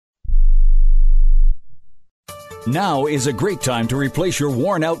Now is a great time to replace your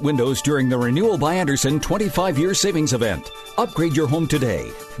worn-out windows during the Renewal by Andersen 25-year savings event. Upgrade your home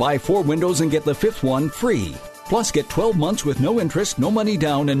today. Buy 4 windows and get the 5th one free. Plus, get 12 months with no interest, no money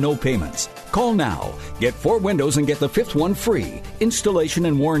down, and no payments. Call now. Get 4 windows and get the 5th one free. Installation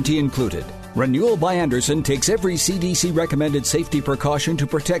and warranty included. Renewal by Andersen takes every CDC-recommended safety precaution to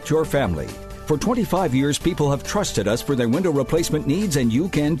protect your family. For 25 years, people have trusted us for their window replacement needs, and you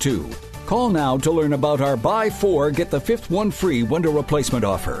can too. Call now to learn about our buy 4, get the 5th one free window replacement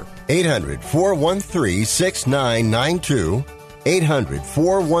offer. 800-413-6992.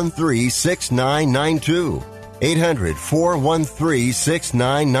 800-413-6992.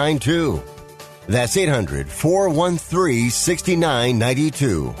 800-413-6992. That's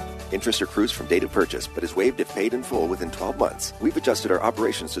 800-413-6992. Interest accrues from date of purchase, but is waived if paid in full within 12 months. We've adjusted our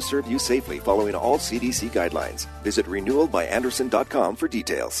operations to serve you safely following all CDC guidelines. Visit renewalbyandersen.com for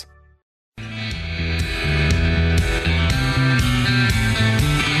details.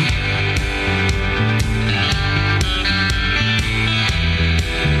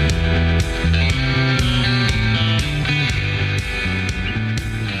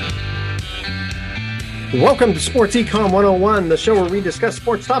 Welcome to Sports Econ 101, the show where we discuss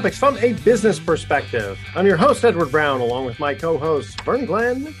sports topics from a business perspective. I'm your host, Edward Brown, along with my co-hosts, Vern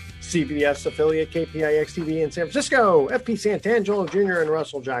Glenn, CBS affiliate KPIX-TV in San Francisco, FP Santangelo Jr., and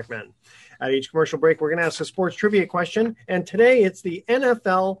Russell Jackman. At each commercial break, we're going to ask a sports trivia question, and today it's the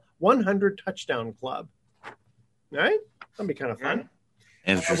NFL 100 Touchdown Club. All right? That'll be kind of fun.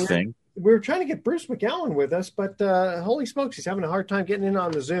 Interesting. We were trying to get Bruce McGowan with us, but holy smokes, he's having a hard time getting in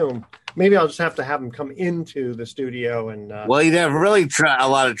on the Zoom. Maybe I'll just have to have him come into the studio. And well, he'd have really a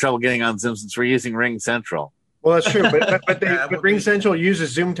lot of trouble getting on Zoom since we're using Ring Central. Well, that's true, but Ring Central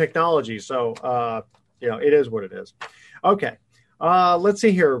uses Zoom technology, so it is what it is. Okay, let's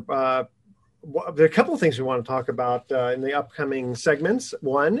see here. There are a couple of things we want to talk about in the upcoming segments.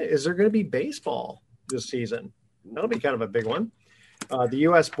 One, is there going to be baseball this season? That'll be kind of a big one. The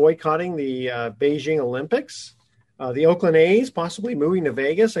U.S. boycotting the Beijing Olympics. The Oakland A's possibly moving to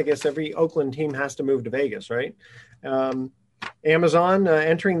Vegas. I guess every Oakland team has to move to Vegas, right? Amazon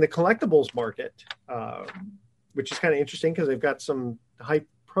entering the collectibles market, which is kind of interesting because they've got some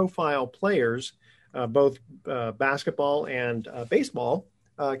high-profile players, both basketball and baseball,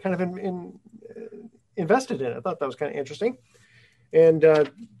 kind of invested in it. I thought that was kind of interesting.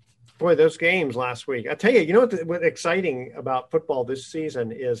 And boy, those games last week. I tell you, what's exciting about football this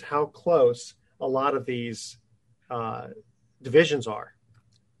season is how close a lot of these divisions are.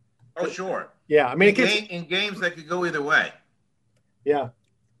 Oh, sure. Yeah, I mean, in games that could go either way. Yeah.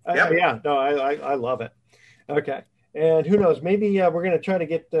 Yep. Yeah. No, I love it. Okay. And who knows? Maybe we're going to try to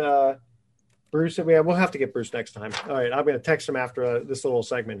get Bruce. We'll have to get Bruce next time. All right. I'm going to text him after this little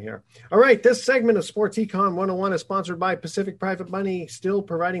segment here. All right. This segment of Sports Econ 101 is sponsored by Pacific Private Money, still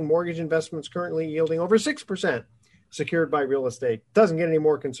providing mortgage investments currently yielding over 6%, secured by real estate. Doesn't get any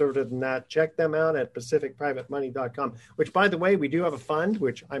more conservative than that. Check them out at pacificprivatemoney.com, which, by the way, we do have a fund,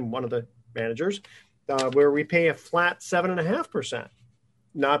 which I'm one of the managers, where we pay a flat 7.5%.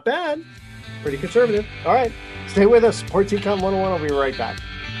 Not bad. Pretty conservative. All right. Stay with us. Sports Econ 101. I'll be right back.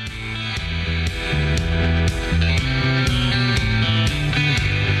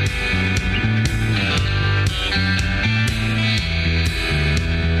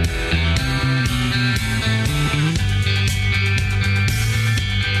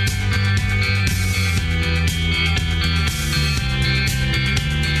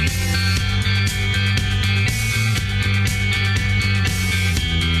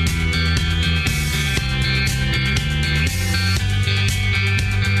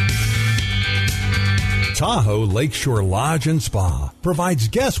 Tahoe Lakeshore Lodge and Spa provides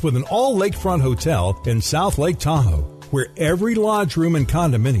guests with an all-lakefront hotel in South Lake Tahoe, where every lodge room and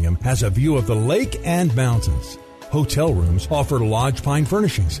condominium has a view of the lake and mountains. Hotel rooms offer lodge pine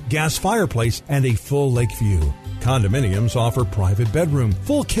furnishings, gas fireplace, and a full lake view. Condominiums offer private bedroom,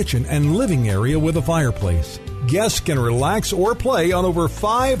 full kitchen, and living area with a fireplace. Guests can relax or play on over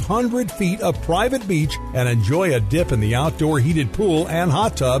 500 feet of private beach and enjoy a dip in the outdoor heated pool and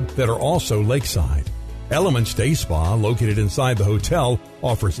hot tub that are also lakeside. Elements Day Spa, located inside the hotel,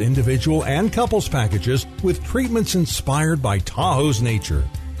 offers individual and couples packages with treatments inspired by Tahoe's nature.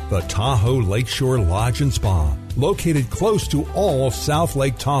 The Tahoe Lakeshore Lodge and Spa, located close to all South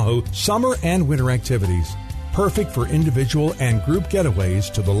Lake Tahoe summer and winter activities. Perfect for individual and group getaways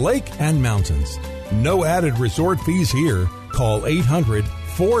to the lake and mountains. No added resort fees here. Call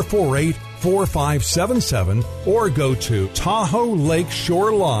 800-448-4577 or go to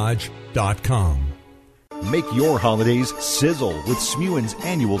TahoeLakeshoreLodge.com. Make your holidays sizzle with Smuin's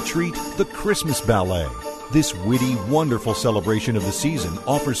annual treat, the Christmas Ballet. This witty, wonderful celebration of the season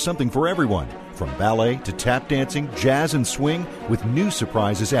offers something for everyone, from ballet to tap dancing, jazz, and swing, with new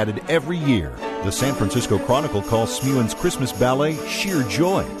surprises added every year. The San Francisco Chronicle calls Smewin's Christmas Ballet sheer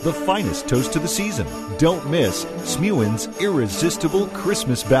joy, the finest toast to the season. Don't miss Smewin's Irresistible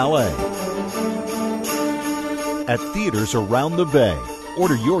Christmas Ballet at theaters around the Bay.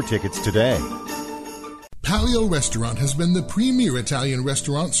 Order your tickets today. Palio Restaurant has been the premier Italian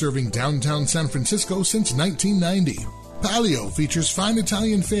restaurant serving downtown San Francisco since 1990. Palio features fine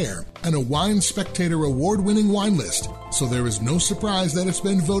Italian fare and a Wine Spectator award-winning wine list, so there is no surprise that it's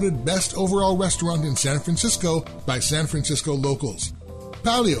been voted best overall restaurant in San Francisco by San Francisco locals.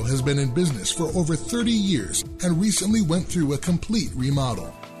 Palio has been in business for over 30 years and recently went through a complete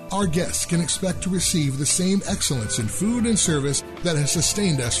remodel. Our guests can expect to receive the same excellence in food and service that has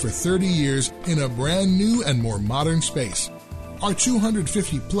sustained us for 30 years in a brand new and more modern space. Our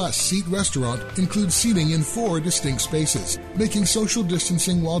 250-plus seat restaurant includes seating in 4 distinct spaces, making social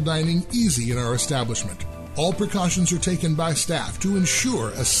distancing while dining easy in our establishment. All precautions are taken by staff to ensure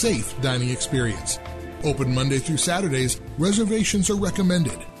a safe dining experience. Open Monday through Saturdays, reservations are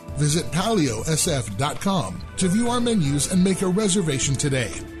recommended. Visit paliosf.com to view our menus and make a reservation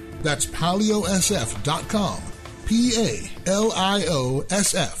today. That's paliosf.com,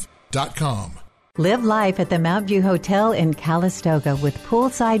 PALIOSF.com. Live life at the Mount View Hotel in Calistoga with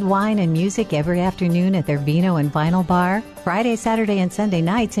poolside wine and music every afternoon at their Vino and Vinyl Bar. Friday, Saturday, and Sunday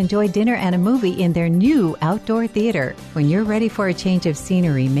nights, enjoy dinner and a movie in their new outdoor theater. When you're ready for a change of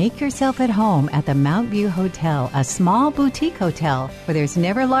scenery, make yourself at home at the Mount View Hotel, a small boutique hotel where there's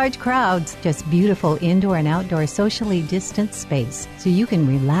never large crowds, just beautiful indoor and outdoor socially distanced space so you can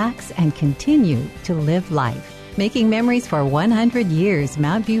relax and continue to live life. Making memories for 100 years,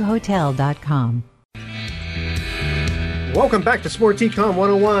 MountViewHotel.com. Welcome back to Sports Econ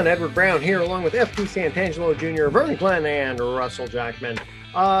 101. Edward Brown here, along with F.T. Santangelo Jr., Vernon Glenn, and Russell Jackman.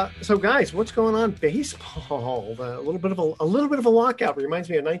 So, guys, what's going on? Baseball. A little bit of a lockout. Reminds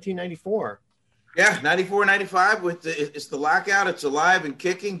me of 1994. Yeah, 94, 95. It's the lockout. It's alive and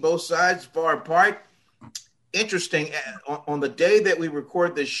kicking. Both sides far apart. Interesting. On the day that we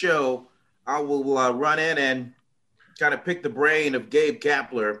record this show, I will run in and kind of pick the brain of Gabe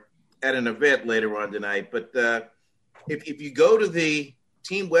Kapler at an event later on tonight. But if you go to the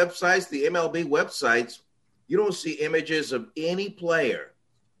team websites, the MLB websites, you don't see images of any player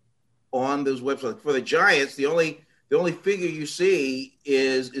on those websites. For the Giants, the only figure you see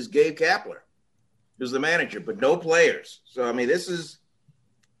is Gabe Kapler, who's the manager, but no players. So I mean, this is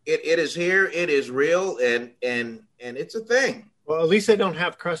it is here, it is real, and it's a thing. Well, at least they don't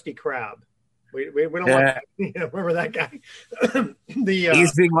have Krusty Krab. We don't want remember that guy.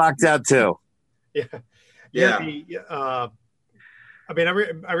 He's being locked out too. Yeah. I mean,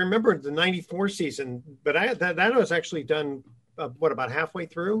 I remember the 94 season, but that was actually done, about halfway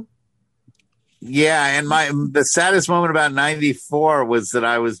through? Yeah, and the saddest moment about 94 was that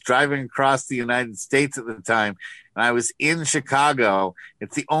I was driving across the United States at the time, and I was in Chicago.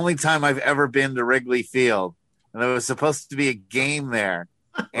 It's the only time I've ever been to Wrigley Field, and there was supposed to be a game there.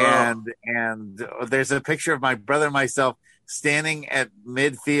 And there's a picture of my brother and myself standing at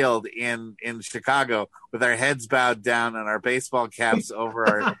midfield in Chicago with our heads bowed down and our baseball caps over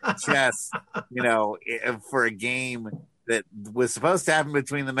our chests, for a game that was supposed to happen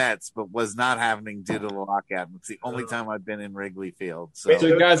between the Mets, but was not happening due to the lockout. It's the only time I've been in Wrigley Field. So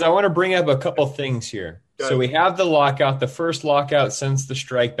guys, I want to bring up a couple things here. So we have the lockout, the first lockout since the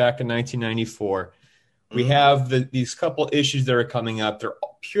strike back in 1994. We have these couple issues that are coming up. They're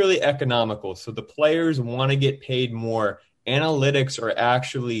purely economical. So the players want to get paid more. Analytics are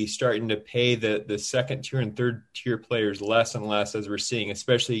actually starting to pay the second tier and third tier players less and less, as we're seeing,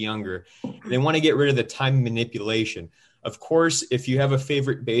 especially younger. They want to get rid of the time manipulation. Of course, if you have a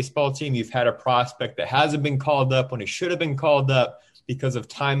favorite baseball team, you've had a prospect that hasn't been called up when he should have been called up because of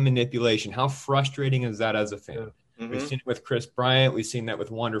time manipulation. How frustrating is that as a fan? Mm-hmm. We've seen it with Chris Bryant. We've seen that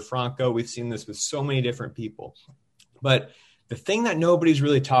with Wander Franco. We've seen this with so many different people. But the thing that nobody's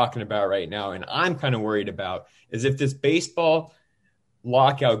really talking about right now, and I'm kind of worried about, is if this baseball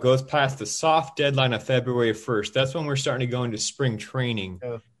lockout goes past the soft deadline of February 1st, that's when we're starting to go into spring training.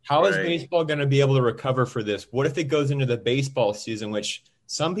 How is baseball going to be able to recover for this? What if it goes into the baseball season, which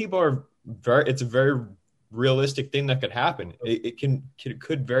some people it's a very realistic thing that could happen. It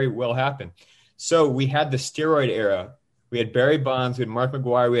could very well happen. So we had the steroid era. We had Barry Bonds, we had Mark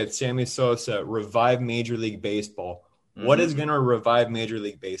McGwire, we had Sammy Sosa revive Major League Baseball. Mm-hmm. What is going to revive Major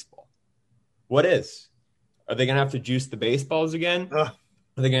League Baseball? What is? Are they going to have to juice the baseballs again? Are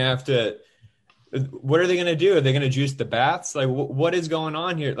they going to have to what are they going to do? Are they going to juice the bats? Like, what is going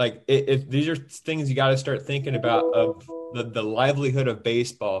on here? Like, if these are things you got to start thinking about of the livelihood of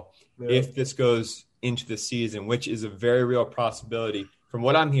baseball if this goes into the season, which is a very real possibility from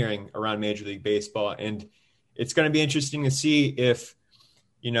what I'm hearing around Major League Baseball. And it's going to be interesting to see if,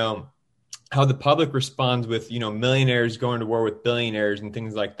 how the public responds with, millionaires going to war with billionaires and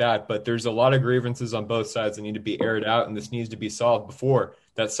things like that. But there's a lot of grievances on both sides that need to be aired out, and this needs to be solved before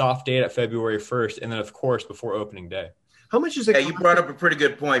that soft date at February 1st, and then, of course, before opening day. How much is it? Yeah, you brought up a pretty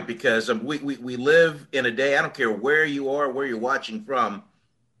good point because we live in a day, I don't care where you are, where you're watching from,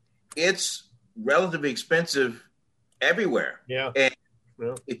 it's relatively expensive everywhere. Yeah. And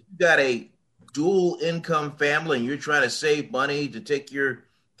if you got a dual income family and you're trying to save money to take your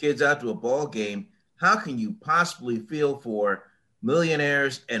kids out to a ball game, how can you possibly feel for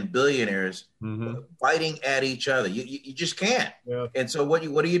millionaires and billionaires fighting at each other? You just can't. Yeah. And so what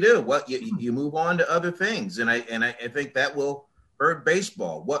do you do? Well, you move on to other things, and I think that will hurt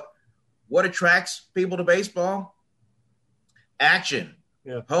baseball. What attracts people to baseball? Action,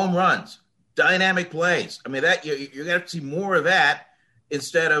 home runs, dynamic plays. I mean, that you're going to see more of that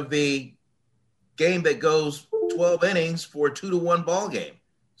instead of the game that goes 12 innings for a 2-1 ball game.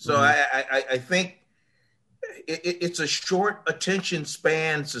 So I think it's a short attention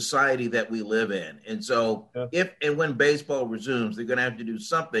span society that we live in. And so if and when baseball resumes, they're going to have to do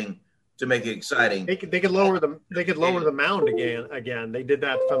something to make it exciting. They could lower the mound again. They did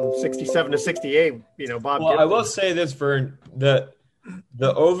that from 67 to 68, Bob. Well, I will say this, Vern, the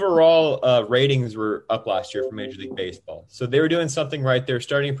overall ratings were up last year for Major League Baseball. So they were doing something right. They're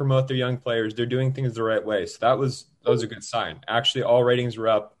starting to promote their young players. They're doing things the right way. So that was a good sign. Actually, all ratings were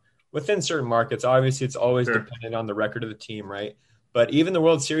up within certain markets. Obviously, it's always dependent on the record of the team, right? But even the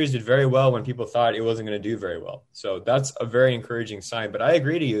World Series did very well when people thought it wasn't going to do very well. So that's a very encouraging sign. But I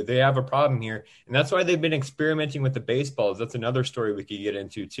agree to you. They have a problem here. And that's why they've been experimenting with the baseballs. That's another story we could get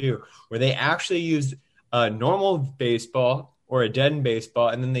into, too, where they actually used a normal baseball or a deadened baseball,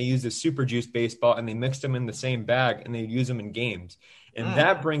 and then they used a super juice baseball, and they mixed them in the same bag, and they use them in games. And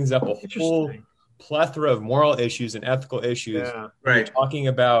that brings up a whole plethora of moral issues and ethical issues. Yeah. Right. We're talking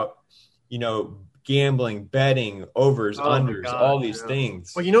about, gambling, betting, overs, unders, all these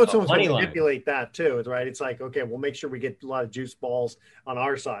things. Well, someone's going to manipulate that too, right? It's like, okay, we'll make sure we get a lot of juice balls on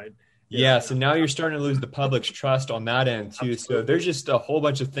our side. Yes, and now you're starting to lose the public's trust on that end too. Absolutely. So there's just a whole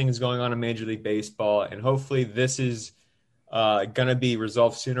bunch of things going on in Major League Baseball, and hopefully this is going to be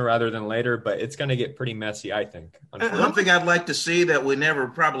resolved sooner rather than later, but it's going to get pretty messy, I think. One thing I'd like to see that we never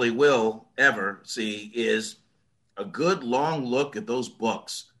probably will ever see is a good long look at those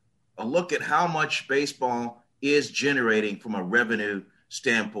books, a look at how much baseball is generating from a revenue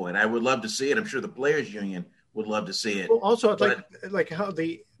standpoint. I would love to see it. I'm sure the Players Union would love to see it. Well, also, like how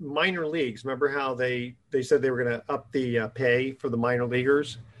the minor leagues, remember how they said they were going to up the pay for the minor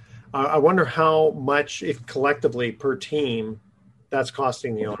leaguers? I wonder how much, if collectively per team, that's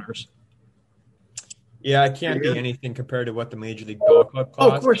costing the owners. Yeah, it can't be anything compared to what the Major League Ball Club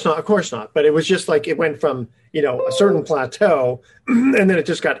costs. Oh, of course not. But it was just like it went from, a certain plateau and then it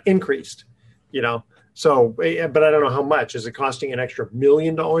just got increased, So, but I don't know how much. Is it costing an extra $1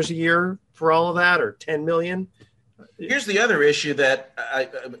 million a year for all of that, or 10 million? Here's the other issue that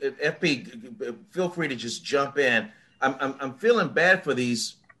FP, feel free to just jump in. I'm feeling bad for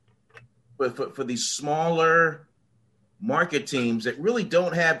these for these smaller market teams that really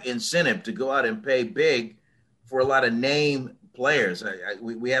don't have incentive to go out and pay big for a lot of name players.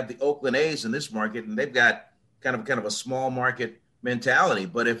 We have the Oakland A's in this market, and they've got kind of a small market mentality.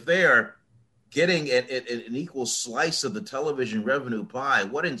 But if they are getting an equal slice of the television revenue pie,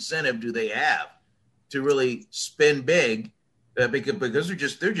 what incentive do they have to really spend big? Because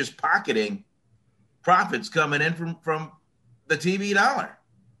they're just pocketing profits coming in from the TV dollar.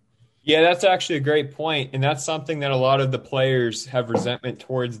 Yeah, that's actually a great point. And that's something that a lot of the players have resentment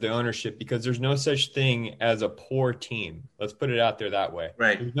towards the ownership, because there's no such thing as a poor team. Let's put it out there that way.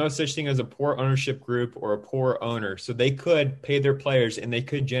 Right. There's no such thing as a poor ownership group or a poor owner. So they could pay their players and they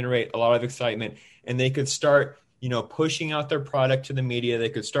could generate a lot of excitement, and they could start, pushing out their product to the media. They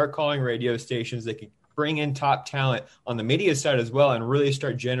could start calling radio stations. They could bring in top talent on the media side as well and really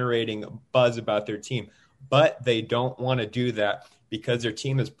start generating buzz about their team. But they don't want to do that, because their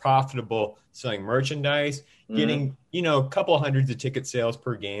team is profitable, selling merchandise, getting, a couple hundreds of ticket sales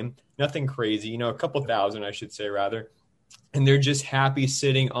per game, nothing crazy, a couple thousand, I should say, rather. And they're just happy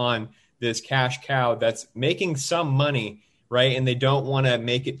sitting on this cash cow that's making some money, right? And they don't want to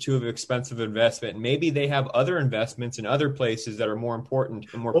make it too expensive investment. Maybe they have other investments in other places that are more important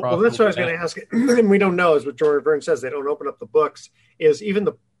and more profitable. Well, that's what I was going to ask. And we don't know, is what Jordan Vern says. They don't open up the books. Is even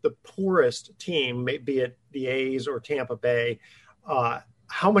the the poorest team, be it the A's or Tampa Bay,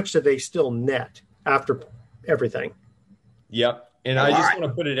 how much do they still net after everything? Yep. And I just want to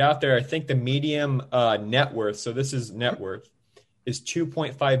put it out there. I think the medium net worth, so this is net worth, is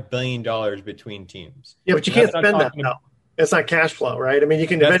 $2.5 billion between teams. Yeah, but you can't spend that now. It's not cash flow, right? I mean, you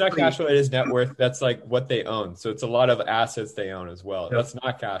can. That's not cash flow. It is net worth. That's like what they own. So it's a lot of assets they own as well. That's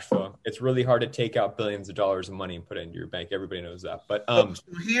not cash flow. It's really hard to take out billions of dollars of money and put it into your bank. Everybody knows that. But so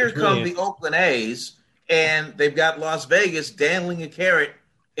here come the Oakland A's, and they've got Las Vegas dangling a carrot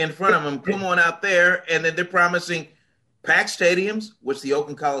in front of them. Come on out there, and then they're promising packed stadiums, which the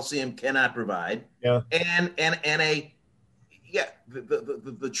Oakland Coliseum cannot provide. Yeah, and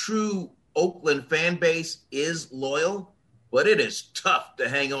the true Oakland fan base is loyal. But it is tough to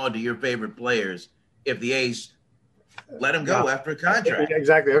hang on to your favorite players if the A's let them go after a contract.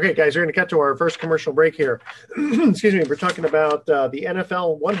 Exactly. Okay, guys, we're going to cut to our first commercial break here. Excuse me. We're talking about the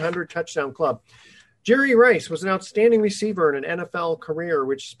NFL 100 Touchdown Club. Jerry Rice was an outstanding receiver in an NFL career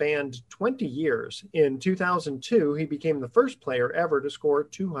which spanned 20 years. In 2002, he became the first player ever to score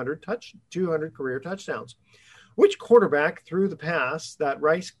 200 career touchdowns. Which quarterback threw the pass that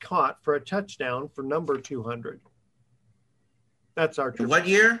Rice caught for a touchdown for number 200? That's our trivia. What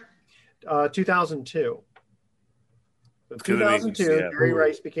year? 2002. So 2002, Jerry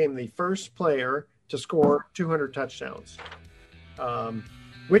Rice became the first player to score 200 touchdowns.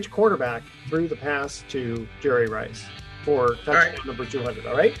 Which quarterback threw the pass to Jerry Rice for touchdown number 200?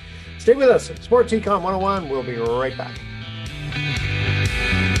 All right? Stay with us. Sports Econ 101. We'll be right back.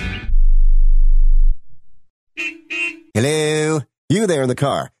 Hello? You there in the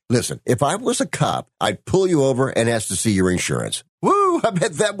car. Listen, if I was a cop, I'd pull you over and ask to see your insurance. Woo! I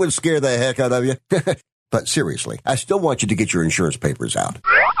bet that would scare the heck out of you. But seriously, I still want you to get your insurance papers out.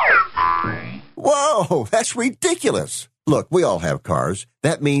 Whoa! That's ridiculous. Look, we all have cars.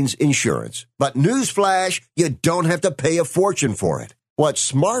 That means insurance. But newsflash, you don't have to pay a fortune for it. What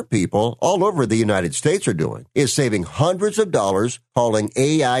smart people all over the United States are doing is saving hundreds of dollars calling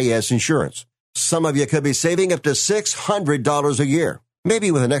AIS Insurance. Some of you could be saving up to $600 a year.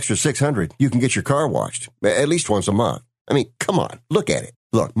 Maybe with an extra $600, you can get your car washed, at least once a month. I mean, come on, look at it.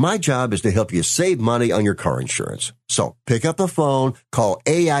 Look, my job is to help you save money on your car insurance. So pick up the phone, call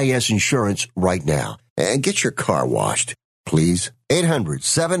AIS Insurance right now, and get your car washed, please.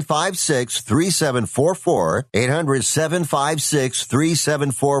 800-756-3744.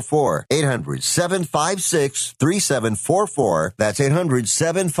 800-756-3744. 800-756-3744. That's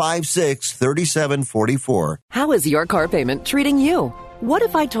 800-756-3744. How is your car payment treating you? What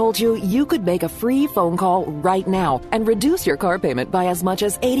if I told you you could make a free phone call right now and reduce your car payment by as much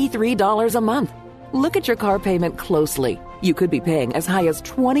as $83 a month? Look at your car payment closely. You could be paying as high as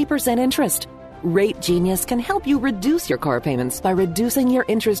 20% interest. Rate Genius can help you reduce your car payments by reducing your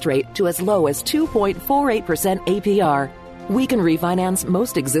interest rate to as low as 2.48% APR. We can refinance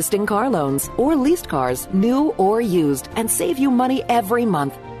most existing car loans or leased cars, new or used, and save you money every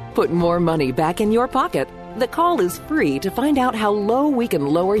month. Put more money back in your pocket. The call is free to find out how low we can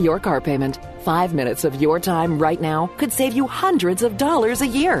lower your car payment. 5 minutes of your time right now could save you hundreds of dollars a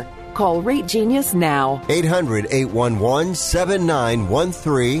year. Call Rate Genius now.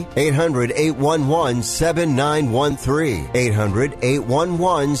 800-811-7913. 800-811-7913.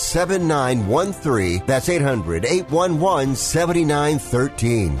 800-811-7913. That's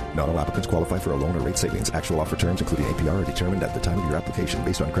 800-811-7913. Not all applicants qualify for a loan or rate savings. Actual offer terms, including APR, are determined at the time of your application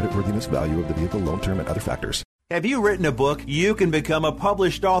based on creditworthiness, value of the vehicle, loan term, and other factors. Have you written a book? You can become a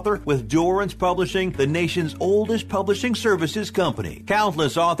published author with Dorrance Publishing, the nation's oldest publishing services company.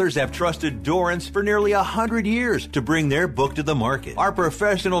 Countless authors have trusted Dorrance for nearly 100 years to bring their book to the market. Our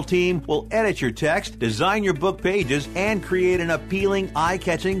professional team will edit your text, design your book pages, and create an appealing,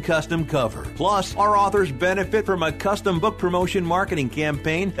 eye-catching custom cover. Plus, our authors benefit from a custom book promotion marketing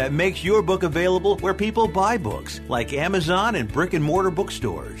campaign that makes your book available where people buy books, like Amazon and brick-and-mortar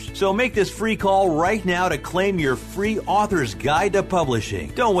bookstores. So make this free call right now to claim your free author's guide to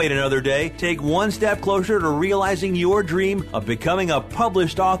publishing. Don't wait another day. Take one step closer to realizing your dream of becoming a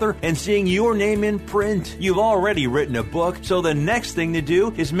published author and seeing your name in print. You've already written a book, so the next thing to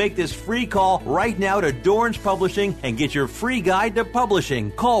do is make this free call right now to Dorrance Publishing and get your free guide to publishing.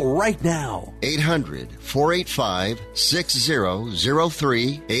 Call right now.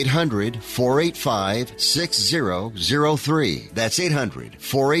 800-485-6003. 800-485-6003. That's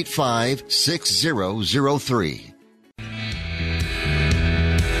 800-485-6003.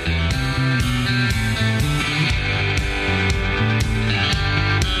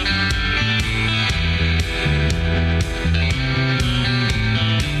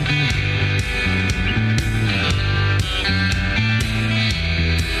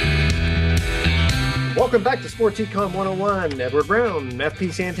 welcome back to Sports Econ 101. Edward Brown, FP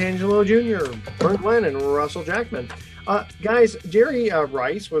Santangelo Jr., Vern Glenn, and Russell Jackman. Guys, Jerry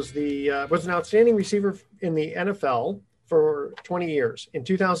Rice was an outstanding receiver in the NFL for 20 years. In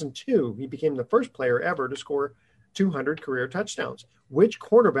 2002, he became the first player ever to score 200 career touchdowns. Which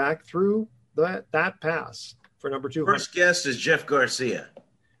quarterback threw that pass for number 200? First guess is Jeff Garcia.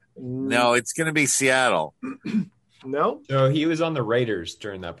 No, it's going to be Seattle. No. So he was on the Raiders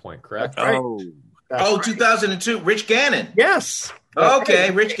during that point, correct? That's right. Oh, 2002, Rich Gannon. Yes.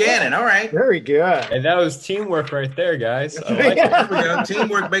 Okay, Rich Gannon. All right. Very good. And that was teamwork right there, guys. I like There we go.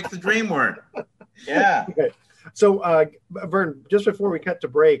 Teamwork makes the dream work. Yeah. Okay. So, Vern, just before we cut to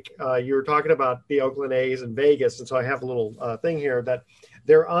break, you were talking about the Oakland A's and Vegas, and so I have a little thing here that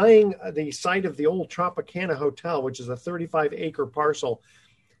they're eyeing the site of the old Tropicana Hotel, which is a 35-acre parcel.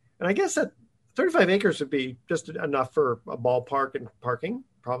 And I guess that 35 acres would be just enough for a ballpark and parking,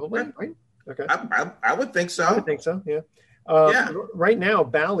 probably, right? Okay. I would think so. I would think so, yeah. Right now,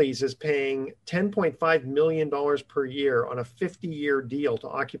 Bally's is paying $10.5 million per year on a 50-year deal to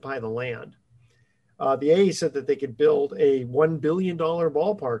occupy the land. The A's said that they could build a $1 billion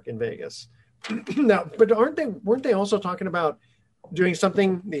ballpark in Vegas. Now, but weren't they also talking about doing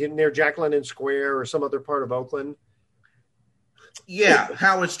something near Jack London Square or some other part of Oakland? Yeah,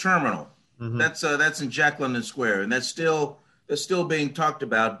 Howard's Terminal. Mm-hmm. That's in Jack London Square, and that's still being talked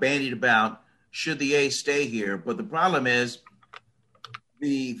about, bandied about. Should the A's stay here? But the problem is,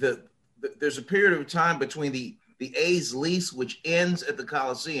 there's a period of time between the A's lease, which ends at the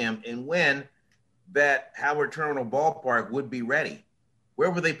Coliseum, and when that Howard Terminal ballpark would be ready.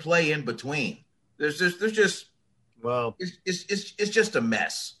 Where would they play in between? It's just a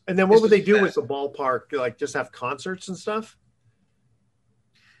mess. And then what would they do with the ballpark? Like just have concerts and stuff?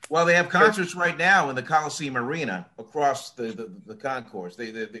 Well, they have concerts right now in the Coliseum Arena across the concourse.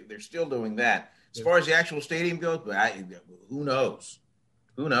 They're still doing that. As far as the actual stadium goes, who knows?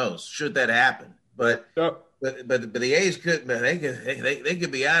 Who knows? Should that happen? But the A's could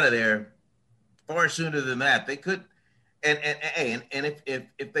be out of there far sooner than that. They could, and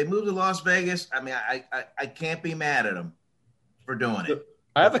if they move to Las Vegas, I mean, I can't be mad at them for doing it.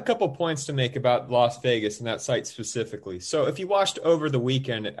 I have a couple points to make about Las Vegas and that site specifically. So if you watched over the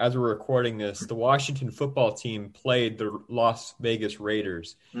weekend, as we're recording this, the Washington football team played the Las Vegas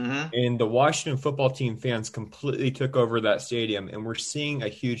Raiders. Mm-hmm. And the Washington football team fans completely took over that stadium, and we're seeing a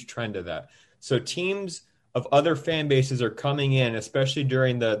huge trend of that. So teams of other fan bases are coming in, especially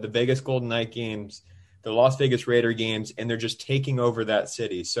during the Vegas Golden Knight games, the Las Vegas Raider games, and they're just taking over that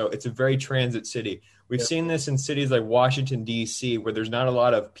city. So it's a very transit city. We've seen this in cities like Washington, D.C., where there's not a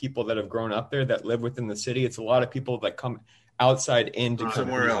lot of people that have grown up there that live within the city. It's a lot of people that come outside into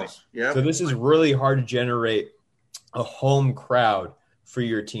somewhere else. Yep. So this is really hard to generate a home crowd for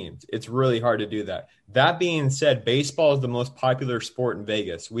your teams. It's really hard to do that. That being said, baseball is the most popular sport in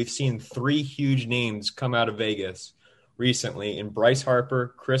Vegas. We've seen 3 huge names come out of Vegas recently in Bryce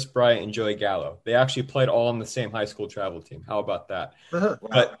Harper, Chris Bryant, and Joey Gallo. They actually played all on the same high school travel team. How about that? Uh-huh.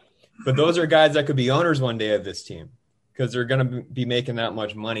 Wow. But those are guys that could be owners one day of this team because they're going to be making that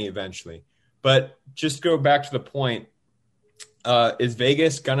much money eventually. But just go back to the point, is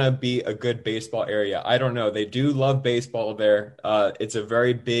Vegas going to be a good baseball area? I don't know. They do love baseball there. It's a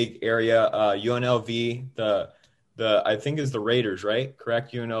very big area. UNLV, the I think is the Raiders, right?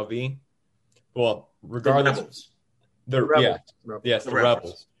 Correct, UNLV? Well, regardless. The Rebels. Yes, the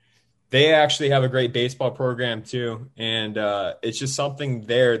Rebels. They actually have a great baseball program too, and it's just something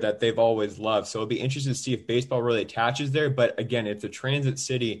there that they've always loved. So it'll be interesting to see if baseball really attaches there. But again, it's a transit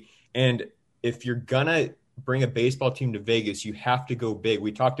city, and if you're gonna bring a baseball team to Vegas, you have to go big.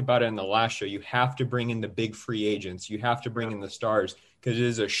 We talked about it in the last show. You have to bring in the big free agents. You have to bring in the stars because it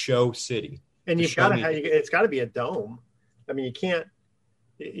is a show city. And it's got to be a dome. I mean, you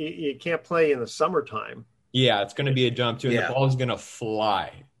can't play in the summertime. Yeah, it's going to be a dome too, and the ball is going to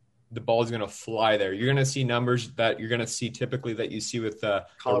fly. The ball is going to fly there. You're going to see numbers that you're going to see typically that you see with the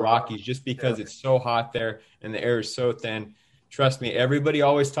Rockies just because it's so hot there and the air is so thin. Trust me, everybody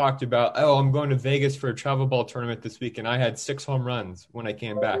always talked about, oh, I'm going to Vegas for a travel ball tournament this week, and I had 6 home runs when I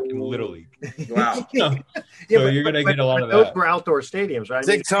came back in Little League. Wow. So you're going to get a lot of that. Those were outdoor stadiums, right?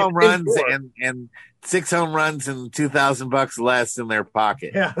 6 home runs and 6 home runs and $2,000 less in their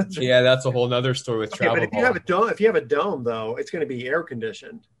pocket. Yeah, that's a whole nother story with travel but if you have a dome, though, it's going to be air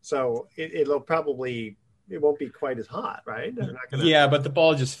conditioned, so it won't be quite as hot, right? But the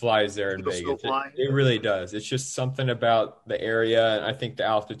ball just flies there in Vegas. It really does. It's just something about the area, and I think the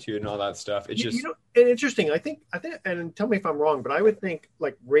altitude and all that stuff. It's And interesting, I think, and tell me if I'm wrong, but I would think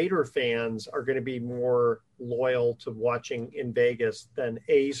like Raider fans are going to be more loyal to watching in Vegas than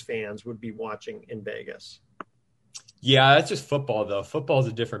A's fans would be watching in Vegas. Yeah, that's just football, though. Football is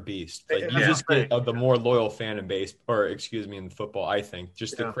a different beast. Like you just get the more loyal fan in in football. I think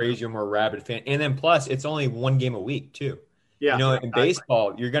just the crazier, more rabid fan, and then plus it's only one game a week too. Yeah, you know, in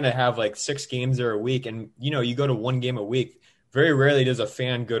baseball, you're going to have like 6 games there a week, and you go to one game a week. Very rarely does a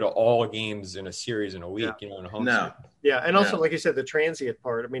fan go to all games in a series in a week. In a home series. Yeah, and also like you said, the transient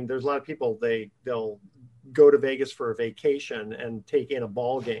part. I mean, there's a lot of people they'll go to Vegas for a vacation and take in a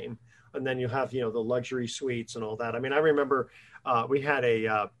ball game. And then you have, the luxury suites and all that. I mean, I remember we had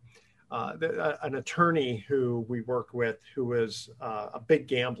an attorney who we worked with who was a big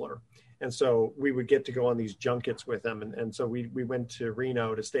gambler. And so we would get to go on these junkets with him. And so we went to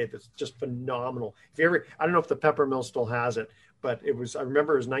Reno to stay. That's just phenomenal. I don't know if the Pepper Mill still has it, but I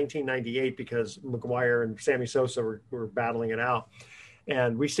remember it was 1998 because McGuire and Sammy Sosa were battling it out.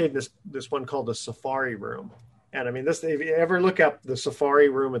 And we stayed in this one called the Safari Room. And I mean, if you ever look up the Safari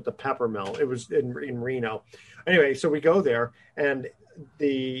Room at the Pepper Mill, it was in Reno. Anyway, so we go there, and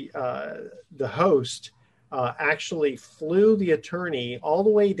the host actually flew the attorney all the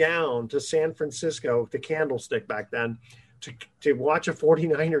way down to San Francisco, the Candlestick back then, to watch a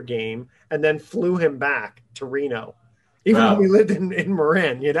 49er game, and then flew him back to Reno. Even when we lived in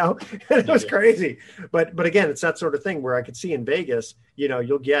Marin, it was crazy. But again, it's that sort of thing where I could see in Vegas,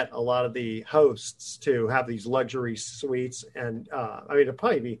 you'll get a lot of the hosts to have these luxury suites. And it'll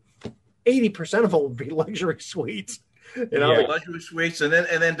probably be 80% of them would be luxury suites. Luxury suites. And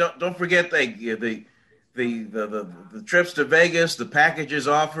then don't forget the trips to Vegas, the packages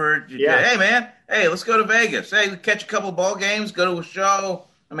offered. Hey, man, let's go to Vegas. Hey, catch a couple ball games, go to a show.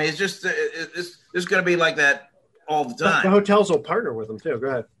 I mean, it's just it's going to be like that all the time. The hotels will partner with them too. Go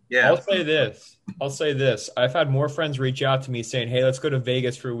ahead. Yeah. I'll say this. I've had more friends reach out to me saying, hey, let's go to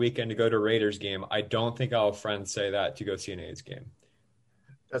Vegas for a weekend to go to a Raiders game. I don't think I'll have friends say that to go see an A's game.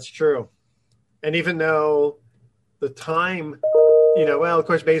 That's true. And even though the time, of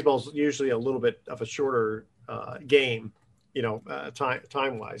course, baseball's usually a little bit of a shorter game,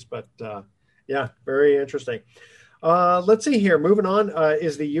 time-wise. But, very interesting. Let's see here. Moving on,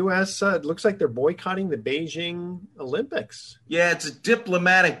 is the U.S. It looks like they're boycotting the Beijing Olympics. Yeah, it's a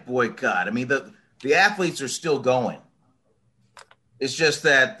diplomatic boycott. I mean, the athletes are still going. It's just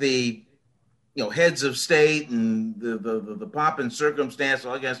that the heads of state and the pomp and circumstance,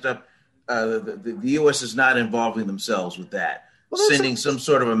 all that kind of stuff. The U.S. is not involving themselves with that, sending some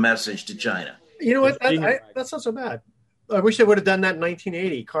sort of a message to China. You know what? That's not so bad. I wish they would have done that in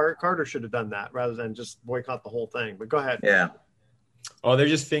 1980. Carter should have done that rather than just boycott the whole thing. But go ahead. Yeah. Oh, they're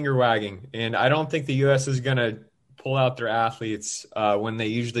just finger wagging. And I don't think the U.S. is going to pull out their athletes when they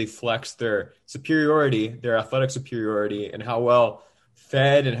usually flex their superiority, their athletic superiority, and how well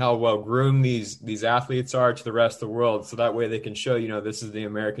fed and how well groomed these athletes are to the rest of the world. So that way they can show, this is the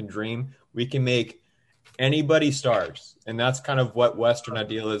American dream. We can make anybody stars, and that's kind of what Western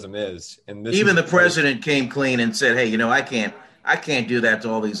idealism is. And even the president came clean and said, "Hey, I can't do that to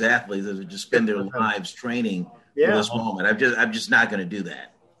all these athletes that just spend their lives training for this moment. I'm just not going to do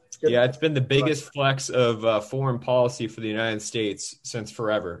that." Yeah, it's been the biggest flex of foreign policy for the United States since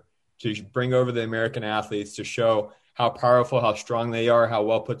forever, to bring over the American athletes to show how powerful, how strong they are, how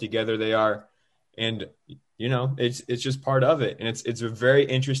well put together they are, and it's just part of it. And it's a very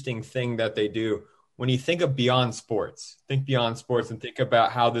interesting thing that they do. When you think of beyond sports and think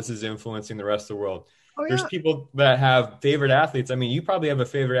about how this is influencing the rest of the world. Oh, yeah. There's people that have favorite athletes. I mean, you probably have a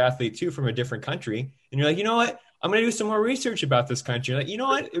favorite athlete too from a different country. And you're like, you know what? I'm going to do some more research about this country. Like, you know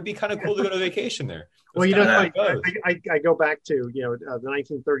what? It'd be kind of cool to go to vacation there. Well, I go back to, the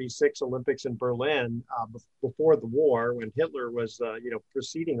 1936 Olympics in Berlin before the war when Hitler was,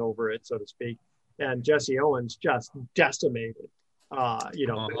 proceeding over it, so to speak. And Jesse Owens just decimated.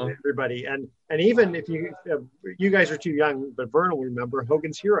 Everybody. And even if you guys are too young, but Vern will remember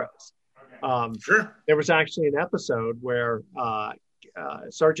Hogan's Heroes. Sure. There was actually an episode where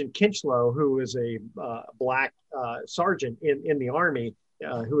Sergeant Kinchlow, who is a black sergeant in the Army,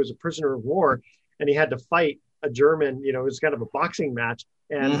 who was a prisoner of war, and he had to fight a German, it was kind of a boxing match.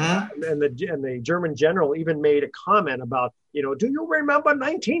 And and the German general even made a comment about, do you remember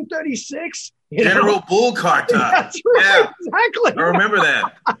 1936? General Bull Carter. That's right, yeah, exactly. I remember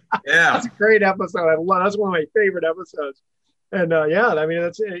that. Yeah, that's a great episode. That's one of my favorite episodes. And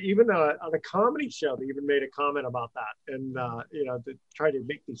that's even on a comedy show. They even made a comment about that, and to try to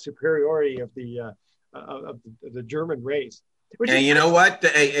make the superiority of the German race. And you know what?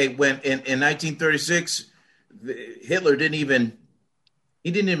 When in 1936, Hitler didn't even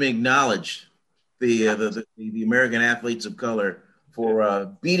acknowledge the American athletes of color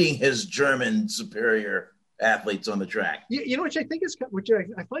for beating his German superior athletes on the track. You know, which I find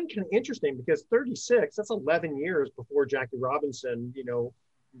kind of interesting, because 36, that's 11 years before Jackie Robinson,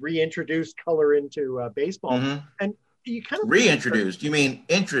 reintroduced color into baseball. Mm-hmm. And you kind of reintroduced. You mean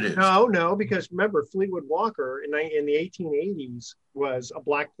introduced? No, because remember, Fleetwood Walker in the 1880s was a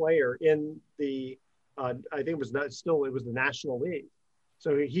black player in the I think it was the National League.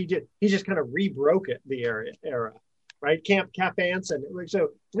 So he just kind of rebroke it, the era, right? Cap Anson.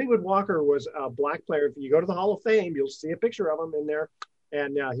 So Fleetwood Walker was a black player. If you go to the Hall of Fame, you'll see a picture of him in there.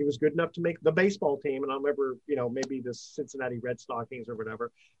 And he was good enough to make the baseball team. And I remember, maybe the Cincinnati Red Stockings or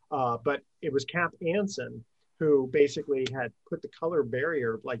whatever. But it was Cap Anson who basically had put the color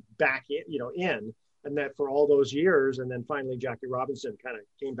barrier back in, and that for all those years. And then finally, Jackie Robinson kind of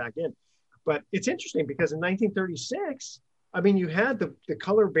came back in. But it's interesting because in 1936, I mean, you had the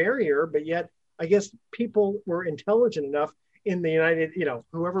color barrier, but yet I guess people were intelligent enough in the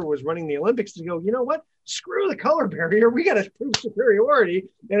whoever was running the Olympics to go, you know what? Screw the color barrier. We got to prove superiority.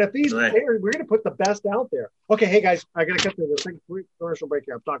 And if these players, we're going to put the best out there. Okay, hey guys, I got to cut to the commercial break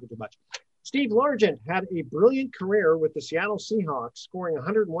here. I'm talking too much. Steve Largent had a brilliant career with the Seattle Seahawks, scoring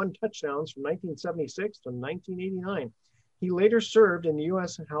 101 touchdowns from 1976 to 1989. He later served in the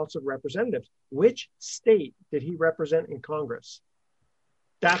U.S. House of Representatives. Which state did he represent in Congress?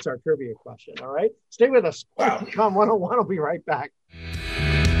 That's our trivia question, all right? Stay with us. Wow. Econ 101. I'll be right back.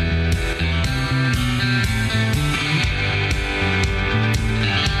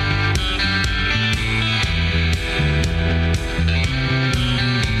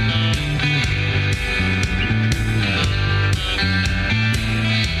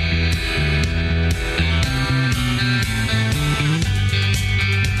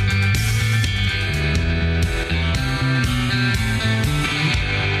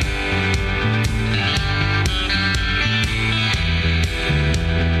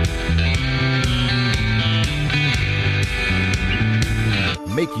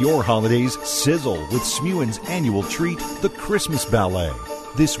 Make your holidays sizzle with Smewin's annual treat, the Christmas Ballet.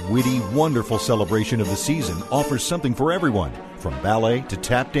 This witty, wonderful celebration of the season offers something for everyone, from ballet to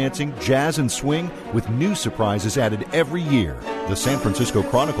tap dancing, jazz, and swing, with new surprises added every year. The San Francisco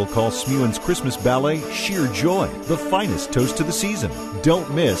Chronicle calls Smewin's Christmas Ballet sheer joy, the finest toast to the season.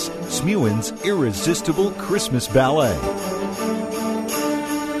 Don't miss Smewin's irresistible Christmas Ballet.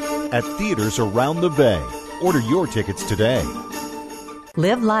 At theaters around the Bay. Order your tickets today.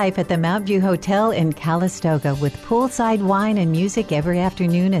 Live life at the Mount View Hotel in Calistoga with poolside wine and music every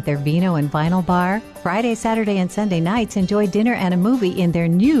afternoon at their Vino and Vinyl Bar. Friday, Saturday, and Sunday nights, enjoy dinner and a movie in their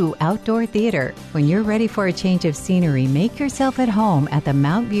new outdoor theater. When you're ready for a change of scenery, make yourself at home at the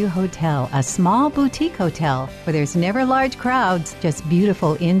Mount View Hotel, a small boutique hotel where there's never large crowds, just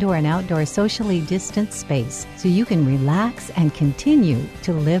beautiful indoor and outdoor socially distanced space so you can relax and continue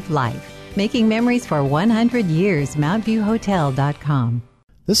to live life. Making memories for 100 years, MountViewHotel.com.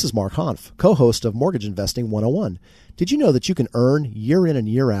 This is Mark Hanf, co-host of Mortgage Investing 101. Did you know that you can earn year in and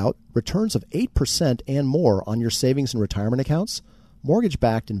year out returns of 8% and more on your savings and retirement accounts?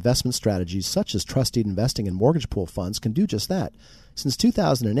 Mortgage-backed investment strategies such as trusted investing and mortgage pool funds can do just that. Since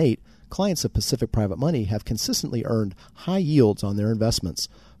 2008, clients of Pacific Private Money have consistently earned high yields on their investments.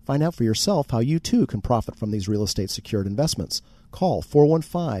 Find out for yourself how you too can profit from these real estate secured investments. Call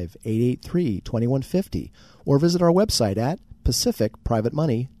 415-883-2150 or visit our website at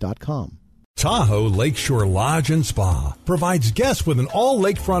pacificprivatemoney.com. Tahoe Lakeshore Lodge and Spa provides guests with an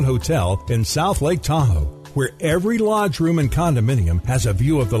all-lakefront hotel in South Lake Tahoe, where every lodge room and condominium has a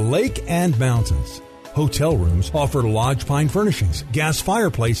view of the lake and mountains. Hotel rooms offer lodge pine furnishings, gas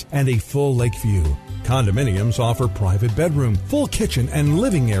fireplace, and a full lake view. Condominiums offer private bedroom, full kitchen, and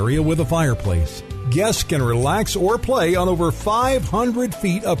living area with a fireplace. Guests can relax or play on over 500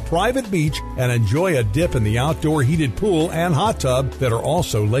 feet of private beach and enjoy a dip in the outdoor heated pool and hot tub that are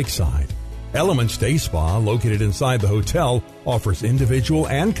also lakeside. Elements Day Spa, located inside the hotel, offers individual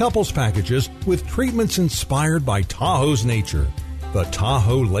and couples packages with treatments inspired by Tahoe's nature. The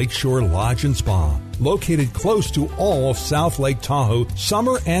Tahoe Lakeshore Lodge and Spa, located close to all South Lake Tahoe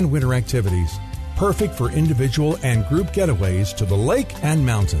summer and winter activities. Perfect for individual and group getaways to the lake and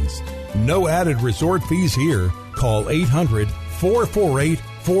mountains. No added resort fees here. Call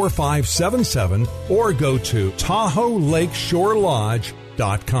 800-448-4577 or go to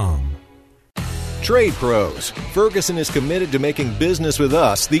TahoeLakeshoreLodge.com. Trade Pros. Ferguson is committed to making business with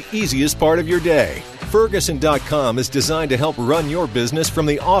us the easiest part of your day. Ferguson.com is designed to help run your business from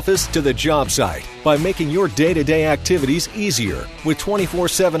the office to the job site by making your day-to-day activities easier with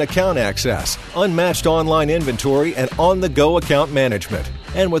 24/7 account access, unmatched online inventory, and on-the-go account management.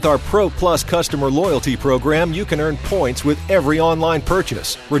 And with our Pro Plus customer loyalty program, you can earn points with every online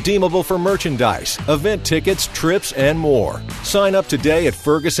purchase. Redeemable for merchandise, event tickets, trips, and more. Sign up today at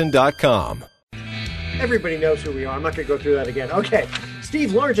Ferguson.com. Everybody knows who we are. I'm not going to go through that again. Okay.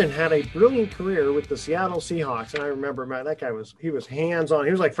 Steve Largent had a brilliant career with the Seattle Seahawks, and I remember, man, that guy was hands-on.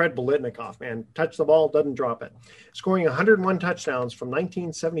 He was like Fred Biletnikoff, man. Touch the ball, doesn't drop it. Scoring 101 touchdowns from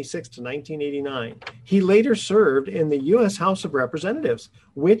 1976 to 1989. He later served in the U.S. House of Representatives.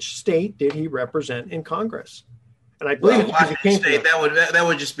 Which state did he represent in Congress? And I believe Washington State. That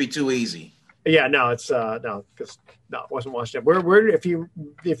would just be too easy. Yeah, no, it's no, because no, it wasn't Washington. Where if you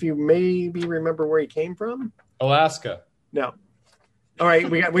maybe remember where he came from? Alaska. No. All right,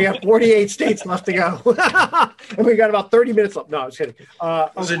 we have 48 states left to go, and we got about 30 minutes left. No, I was kidding.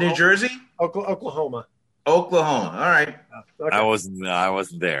 Was it New Jersey? Oklahoma. Oklahoma. All right. Okay. I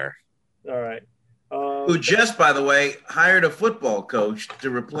wasn't there. All right. Who just, by the way, hired a football coach to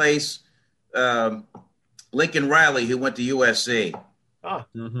replace Lincoln Riley, who went to USC. Ah.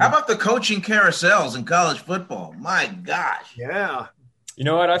 Mm-hmm. How about the coaching carousels in college football? My gosh. Yeah. You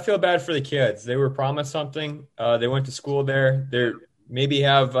know what? I feel bad for the kids. They were promised something. They went to school there. They maybe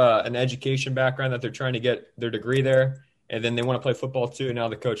have an education background that they're trying to get their degree there, and then they want to play football too. And now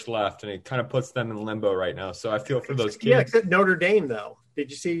the coach left, and it kind of puts them in limbo right now. So I feel for those kids. Yeah, except Notre Dame, though.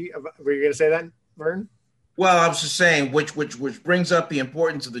 Did you see? Were you going to say that, Vern? Well, I was just saying, which brings up the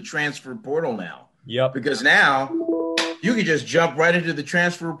importance of the transfer portal now. Yep. Because now you can just jump right into the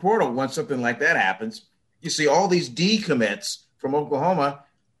transfer portal once something like that happens. You see all these decommits from Oklahoma,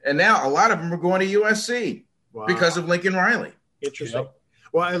 and now a lot of them are going to USC because of Lincoln Riley. Interesting. Yep.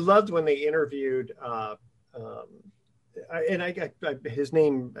 Well, I loved when they interviewed, his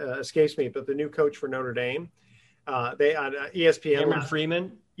name escapes me, but the new coach for Notre Dame. They on ESPN. Cameron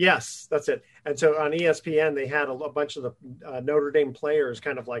Freeman. Yes, that's it. And so on ESPN, they had a bunch of the Notre Dame players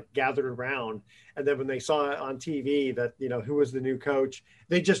kind of like gathered around. And then when they saw it on TV that, who was the new coach,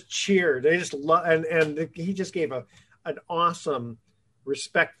 they just cheered. They just loved, and he just gave an awesome,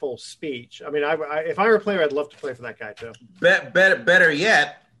 respectful speech. I mean, if I were a player, I'd love to play for that guy too. Better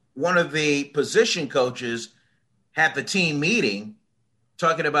yet, one of the position coaches had the team meeting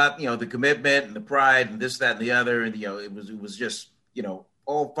talking about, the commitment and the pride and this, that, and the other. And, it was just,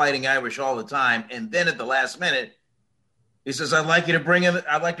 all fighting Irish all the time. And then at the last minute, he says, I'd like to bring in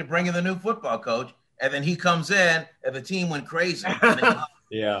the new football coach. And then he comes in and the team went crazy.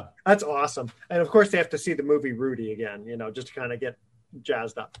 Yeah. That's awesome. And of course they have to see the movie Rudy again, just to kind of get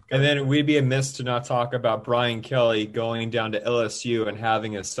jazzed up. And then we'd be amiss to not talk about Brian Kelly going down to LSU and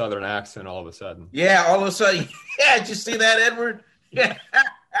having a Southern accent all of a sudden. Yeah. All of a sudden. Yeah. Did you see that, Edward? Yeah.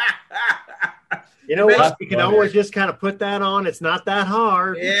 You know what? You can always just kind of put that on. It's not that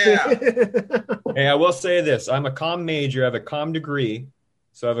hard. Yeah. Hey, I will say this. I'm a comm major. I have a comm degree.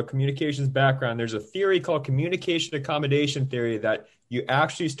 So I have a communications background. There's a theory called communication accommodation theory that you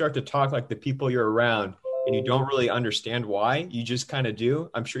actually start to talk like the people you're around and you don't really understand why. You just kind of do.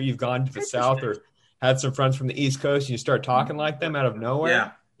 I'm sure you've gone to the South or had some friends from the East Coast and you start talking like them out of nowhere.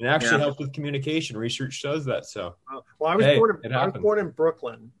 Yeah. It actually helps with communication. Research shows that. So, well, I was born in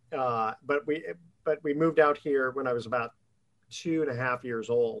Brooklyn, but we moved out here when I was about 2.5 years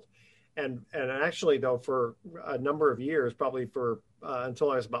old. And actually, though, for a number of years, probably for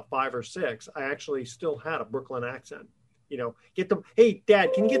until I was about 5 or 6, I actually still had a Brooklyn accent. Hey,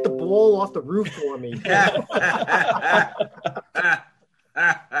 Dad, can you get the ball off the roof for me?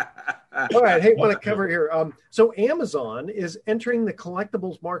 All right. Hey, want to cover here. So Amazon is entering the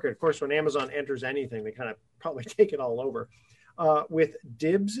collectibles market. Of course, when Amazon enters anything, they kind of probably take it all over. With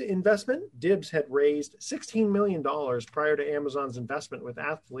Dibs investment, Dibs had raised $16 million prior to Amazon's investment with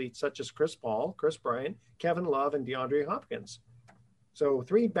athletes such as Chris Paul, Chris Bryant, Kevin Love, and DeAndre Hopkins. So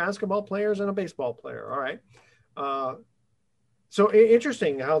 3 basketball players and a baseball player. All right. So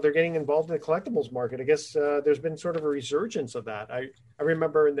interesting how they're getting involved in the collectibles market. I guess there's been sort of a resurgence of that. I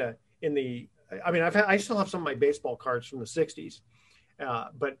remember I still have some of my baseball cards from the 60s,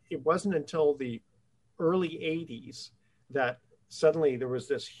 but it wasn't until the early 80s that suddenly there was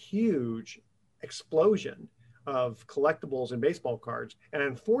this huge explosion of collectibles and baseball cards. And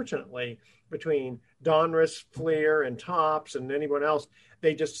unfortunately, between Donruss, Fleer, and Topps and anyone else,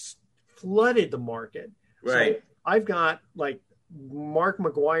 they just flooded the market. Right. So I've got like Mark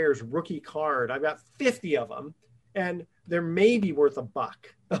McGuire's rookie card. I've got 50 of them, and they're maybe worth $1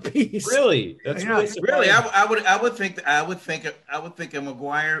 a piece. Really? That's really. I would think a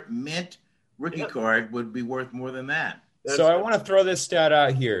McGuire mint rookie card would be worth more than that. So I want to throw this stat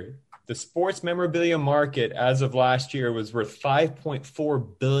out here. the sports memorabilia market as of last year was worth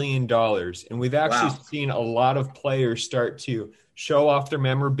 $5.4 billion. And we've actually seen a lot of players start to show off their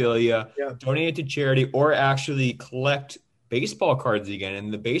memorabilia, donate it to charity, or actually collect baseball cards again.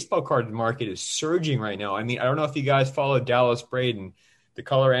 And the baseball card market is surging right now. I mean, I don't know if you guys follow Dallas Braden, the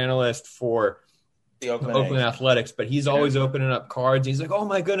color analyst for the Oakland Athletics, but he's always opening up cards. He's like, oh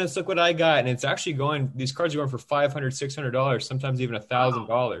my goodness, look what I got. And it's actually these cards are going for $500, $600, sometimes even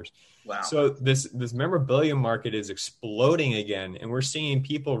 $1,000. Wow. So this memorabilia market is exploding again. And we're seeing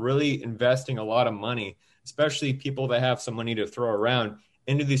people really investing a lot of money, especially people that have some money to throw around,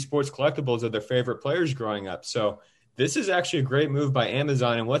 into these sports collectibles of their favorite players growing up. So this is actually a great move by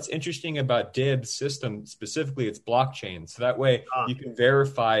Amazon. And what's interesting about DIB's system specifically, it's blockchain. So that way you can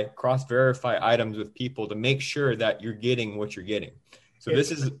cross-verify items with people to make sure that you're getting what you're getting. So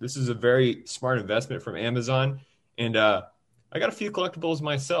this is a very smart investment from Amazon. And I got a few collectibles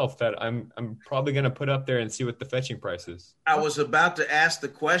myself that I'm probably going to put up there and see what the fetching price is. I was about to ask the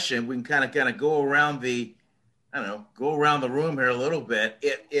question. We can kind of go around the room here a little bit.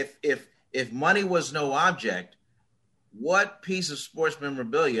 If money was no object, what piece of sports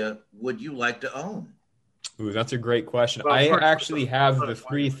memorabilia would you like to own? Ooh, that's a great question. I actually have the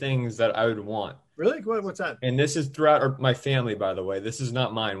three things that I would want. Really? What's that? And this is throughout my family, by the way. This is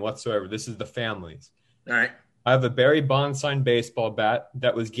not mine whatsoever. This is the family's. All right. I have a Barry Bonds signed baseball bat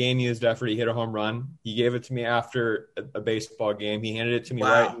that was game used after he hit a home run. He gave it to me after a baseball game. He handed it to me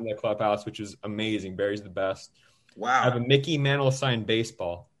right in the clubhouse, which is amazing. Barry's the best. Wow. I have a Mickey Mantle signed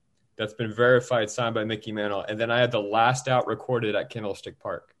baseball that's been verified, signed by Mickey Mantle. And then I had the last out recorded at Candlestick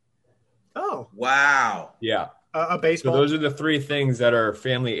Park. Oh. Wow. Yeah. A baseball. So those are the three things that are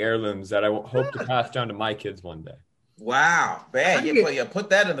family heirlooms that I hope to pass down to my kids one day. Wow. Man, you put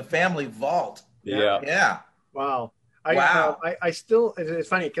that in the family vault. Yeah. Yeah. Wow. I still, it's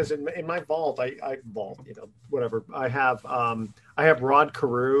funny because in my vault, I vault, whatever. I have Rod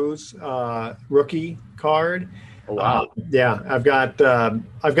Carews rookie card. Oh, wow.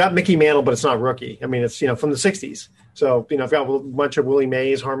 I've got Mickey Mantle, but it's not rookie. I mean, it's, from the 60s. So, I've got a bunch of Willie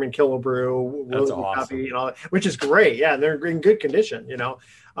Mays, Harmon Killebrew, Willie McCovey, and all that, which is great. Yeah. And they're in good condition,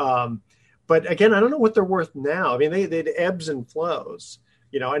 but again, I don't know what they're worth now. I mean, they ebbs and flows.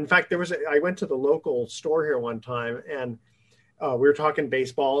 In fact, I went to the local store here one time and we were talking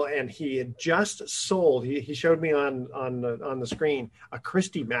baseball and he had just sold, he showed me on the screen, a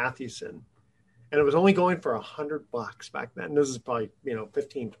Christy Mathewson, and it was only going for $100 back then. This is probably,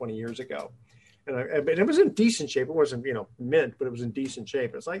 15, 20 years ago. And it was in decent shape. It wasn't, mint, but it was in decent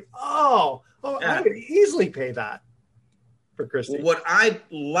shape. It's like, yeah. I could easily pay that for Christy. What I'd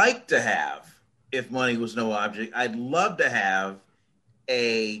like to have, if money was no object, I'd love to have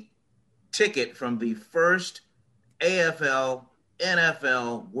a ticket from the first AFL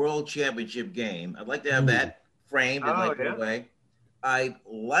NFL World Championship game. I'd like to have that framed and put away. I'd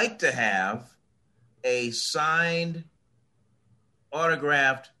like to have a signed,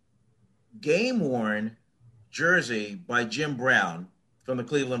 autographed, game-worn jersey by Jim Brown from the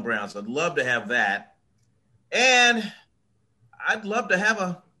Cleveland Browns. I'd love to have that. And I'd love to have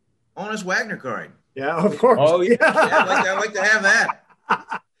a Honus Wagner card. Yeah, of course. Oh, yeah. I'd like to have that.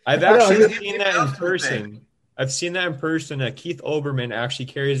 I've actually seen that in person. I've seen that in person. Keith Olbermann actually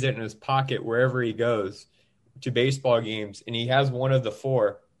carries it in his pocket wherever he goes to baseball games, and he has one of the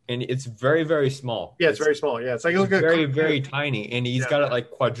four, and it's very, very small. Yeah, it's very small. Yeah, it's like very, very tiny, and he's got it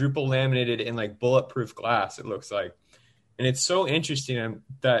like quadruple laminated in like bulletproof glass. It looks like, and it's so interesting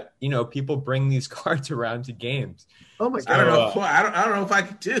that people bring these cards around to games. Oh my God! I don't know if I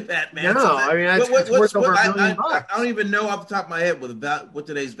could do that, man. No, it's worth over $1 million. I don't even know off the top of my head what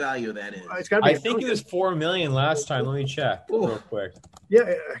today's value of that is. It's gotta be I think it was $4 million last time. Let me check real quick.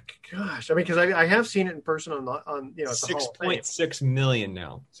 Yeah, gosh, I mean, because I have seen it in person on $6.6 million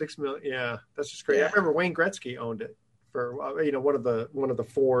now. $6 million, yeah, that's just crazy. Yeah. I remember Wayne Gretzky owned it for one of the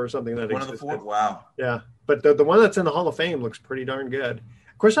four or something that one existed. of the four. Wow. Yeah, but the one that's in the Hall of Fame looks pretty darn good.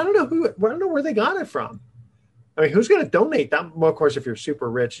 Of course, I don't know where they got it from. I mean, who's going to donate that? Well, of course, if you're super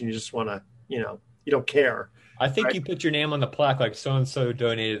rich and you just want to, you don't care. I think right? you put your name on the plaque, like so-and-so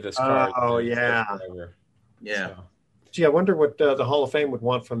donated this card. Oh, yeah. Yeah. So. Gee, I wonder what the Hall of Fame would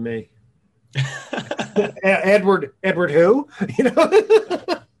want from me. Edward who?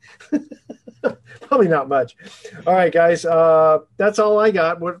 Probably not much. All right, guys. That's all I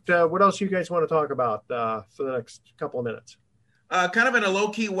got. What else you guys want to talk about for the next couple of minutes? Kind of in a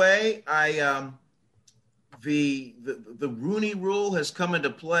low-key way, the Rooney Rule has come into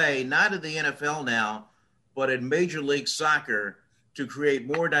play, not in the NFL now, but in Major League Soccer, to create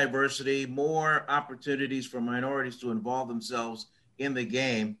more diversity, more opportunities for minorities to involve themselves in the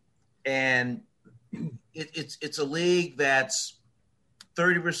game. and it's a league that's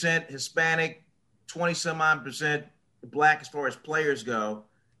 30% Hispanic, 20 some odd percent Black as far as players go,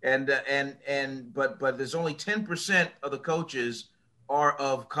 but there's only 10% of the coaches are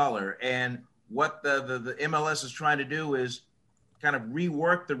of color. And what the MLS is trying to do is kind of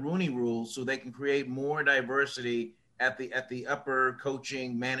rework the Rooney Rule so they can create more diversity at the upper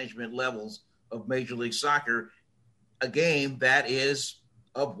coaching management levels of Major League Soccer, a game that is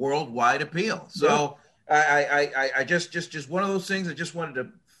of worldwide appeal. So I just one of those things I just wanted to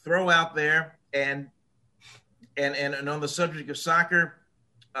throw out there. And on the subject of soccer,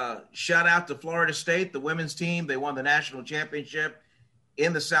 shout out to Florida State, the women's team. They won the national championship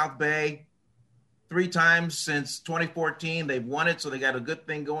in the South Bay 3 times since 2014. They've won it, so they got a good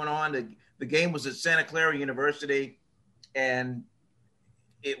thing going on. The game was at Santa Clara University, and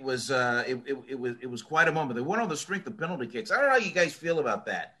it was quite a moment. They won on the strength of penalty kicks. I don't know how you guys feel about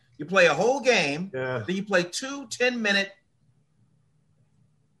that. You play a whole game, then you play 2 10-minute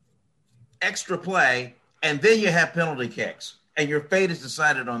extra play, and then you have penalty kicks, and your fate is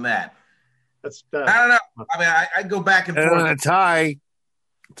decided on that. I don't know. I mean, I go back and forth. Better than a tie.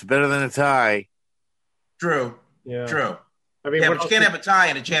 It's better than a tie. True. Yeah. True. I mean, but you can't have a tie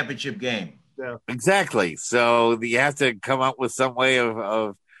in a championship game. Yeah. Exactly. So you have to come up with some way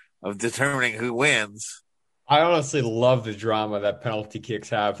of determining who wins. I honestly love the drama that penalty kicks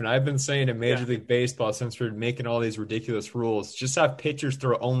have. And I've been saying to Major League Baseball since we're making all these ridiculous rules, just have pitchers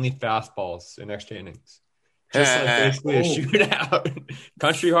throw only fastballs in extra innings. Just like basically a shootout.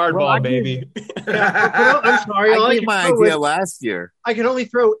 Country hardball, baby. I'm sorry. I gave my idea last year. I can only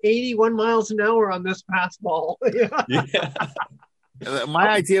throw 81 miles an hour on this fastball. My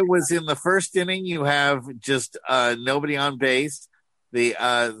idea was in the first inning, you have just nobody on base.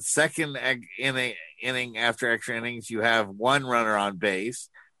 The second inning after extra innings, you have 1 runner on base.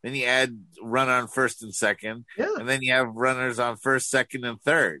 Then you add runner on first and second. Yeah. And then you have runners on first, second, and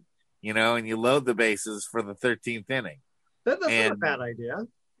third. And you load the bases for the 13th inning. That's not a bad idea.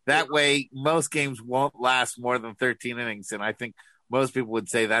 That way, most games won't last more than 13 innings. And I think most people would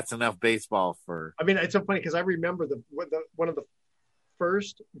say that's enough baseball for. I mean, it's so funny because I remember one of the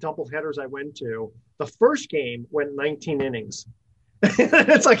first doubleheaders I went to, the first game went 19 innings.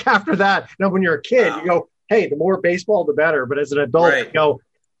 It's like after that, when you're a kid, you go, hey, the more baseball, the better. But as an adult, you go,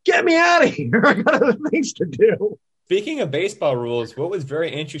 get me out of here. I got other things to do. Speaking of baseball rules, what was very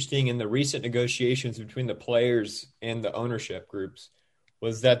interesting in the recent negotiations between the players and the ownership groups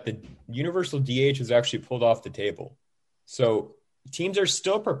was that the universal DH was actually pulled off the table. So teams are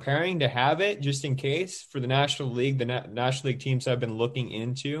still preparing to have it just in case for the National League. The National League teams have been looking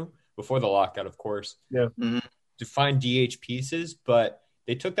into, before the lockout, of course, to find DH pieces, but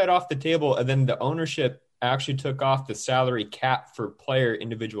they took that off the table. And then the ownership actually took off the salary cap for player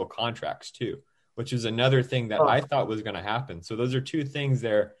individual contracts too, which is another thing that I thought was going to happen. So those are 2 things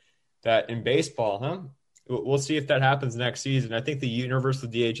there that in baseball, we'll see if that happens next season. I think the universal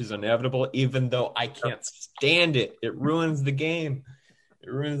DH is inevitable, even though I can't stand it. It ruins the game. I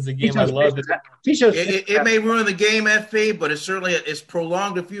love it. It may ruin the game, FP, but it's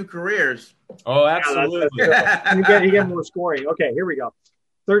prolonged a few careers. Oh, absolutely. You get more scoring. Okay, here we go.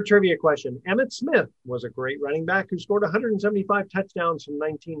 Third trivia question. Emmitt Smith was a great running back who scored 175 touchdowns from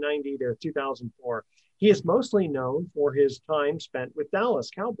 1990 to 2004. He is mostly known for his time spent with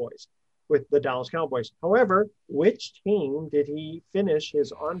the Dallas Cowboys. However, which team did he finish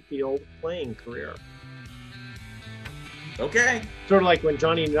his on-field playing career? Okay. Sort of like when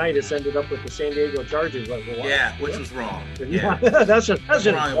Johnny Unitas ended up with the San Diego Chargers. Which was wrong. Yeah, that's just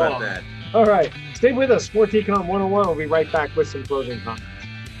wrong about that. All right. Stay with us. Sports Econ 101. We'll be right back with some closing comments.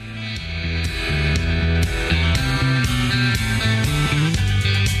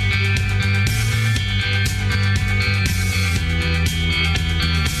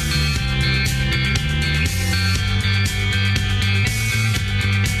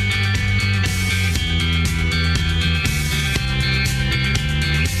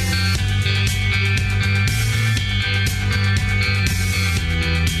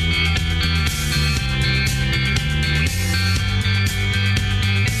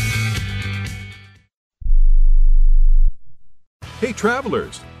 Hey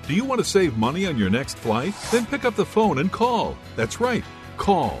travelers, do you want to save money on your next flight? Then pick up the phone and call. That's right,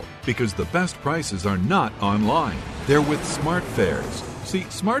 call, because the best prices are not online. They're with SmartFares. See,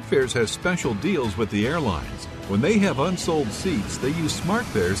 SmartFares has special deals with the airlines. When they have unsold seats, they use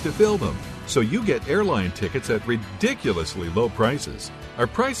SmartFares to fill them. So you get airline tickets at ridiculously low prices. Our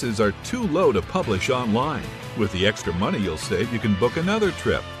prices are too low to publish online. With the extra money you'll save, you can book another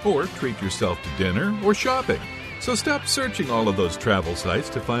trip or treat yourself to dinner or shopping. So stop searching all of those travel sites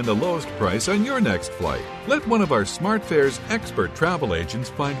to find the lowest price on your next flight. Let one of our SmartFares expert travel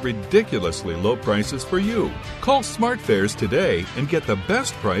agents find ridiculously low prices for you. Call SmartFares today and get the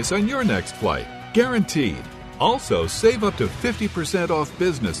best price on your next flight. Guaranteed. Also, save up to 50% off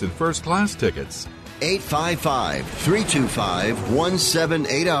business and first class tickets.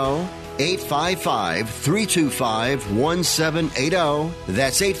 855-325-1780. 855-325-1780.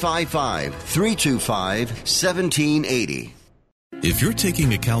 That's 855-325-1780. If you're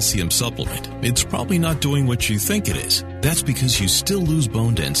taking a calcium supplement, it's probably not doing what you think it is. That's because you still lose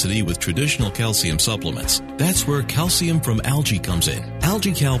bone density with traditional calcium supplements. That's where calcium from algae comes in.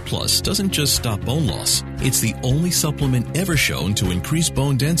 AlgaeCal Plus doesn't just stop bone loss. It's the only supplement ever shown to increase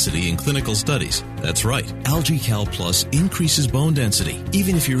bone density in clinical studies. That's right. AlgaeCal Plus increases bone density,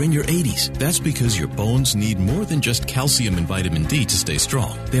 even if you're in your 80s. That's because your bones need more than just calcium and vitamin D to stay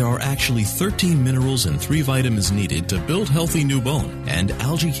strong. There are actually 13 minerals and 3 vitamins needed to build healthy new bone, and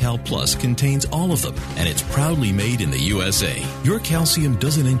AlgaeCal Plus contains all of them, and it's proudly made in the USA. Your calcium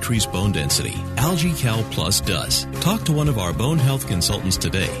doesn't increase bone density. AlgaeCal Plus does. Talk to one of our bone health consultants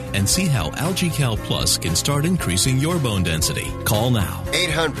today and see how AlgaeCal Plus can start increasing your bone density. Call now.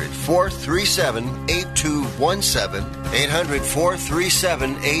 800-437-8217.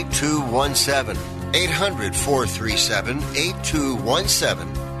 800-437-8217.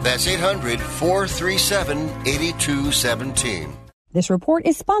 800-437-8217. That's 800-437-8217. This report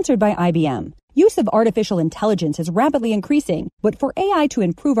is sponsored by IBM. Use of artificial intelligence is rapidly increasing, but for AI to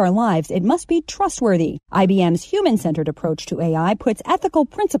improve our lives, it must be trustworthy. IBM's human-centered approach to AI puts ethical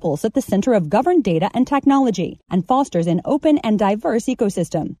principles at the center of governed data and technology and fosters an open and diverse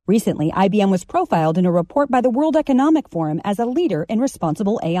ecosystem. Recently, IBM was profiled in a report by the World Economic Forum as a leader in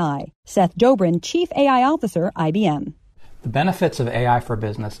responsible AI. Seth Dobrin, Chief AI Officer, IBM. The benefits of AI for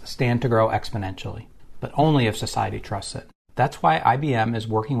business stand to grow exponentially, but only if society trusts it. That's why IBM is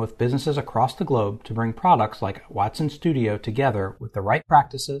working with businesses across the globe to bring products like Watson Studio together with the right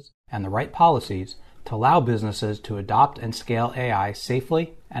practices and the right policies to allow businesses to adopt and scale AI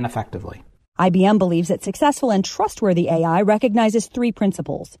safely and effectively. IBM believes that successful and trustworthy AI recognizes 3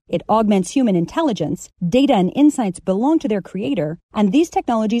 principles. It augments human intelligence, data and insights belong to their creator, and these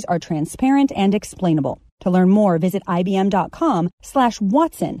technologies are transparent and explainable. To learn more, visit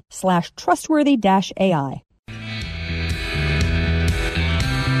ibm.com/watson/trustworthy-AI.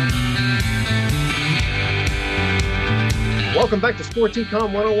 Welcome back to Sports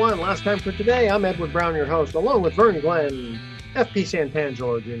Econ 101. Last time for today, I'm Edward Brown, your host, along with Vern Glenn, F.P.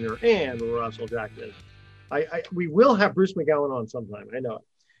 Santangelo Jr., and Russell Jackson. We will have Bruce McGowan on sometime. I know it.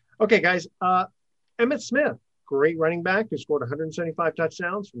 Okay, guys. Emmitt Smith, great running back who scored 175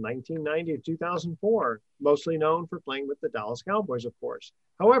 touchdowns from 1990 to 2004, mostly known for playing with the Dallas Cowboys, of course.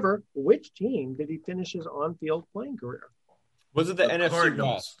 However, which team did he finish his on-field playing career? Was it the NFC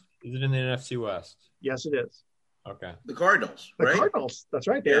Cardinals. West? Is it in the NFC West? Yes, it is. Okay. The Cardinals, The right? Cardinals. That's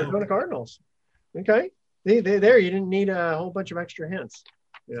right. The Arizona Cardinals. Okay. There, you didn't need a whole bunch of extra hints.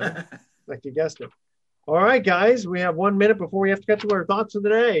 You know, like you guessed it. All right, guys. We have 1 minute before we have to get to our thoughts of the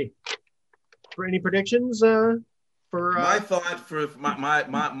day. For any predictions for my thought for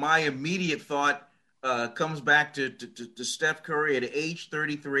my immediate thought comes back to Steph Curry at age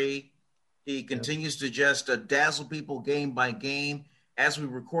 33. He continues to just dazzle people game by game. As we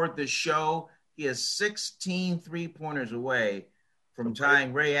record this show, he is 16 3-pointers away from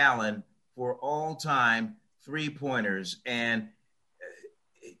tying Ray Allen for all-time 3-pointers. And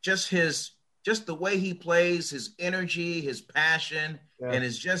just the way he plays, his energy, his passion, and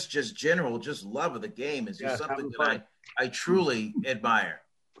his just general love of the game is just something that I truly admire.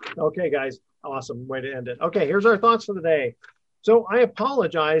 Okay, guys. Awesome way to end it. Okay, here's our thoughts for the day. So I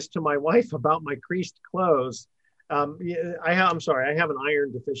apologize to my wife about my creased clothes. I'm sorry. I have an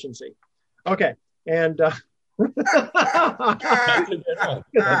iron deficiency. Okay. And You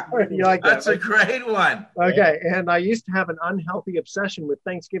like that? That's a great one. Okay. And I used to have an unhealthy obsession with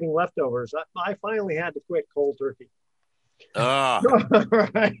Thanksgiving leftovers. I finally had to quit cold turkey. All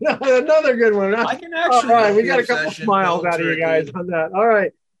right. Another good one. I can actually. All right. We got a couple smiles out of you guys on that. All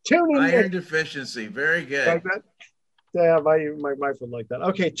right. Tune in. Iron deficiency. Very good. Like that? Yeah, my wife would like that.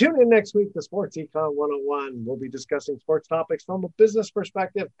 Okay, tune in next week to Sports Econ 101. We'll be discussing sports topics from a business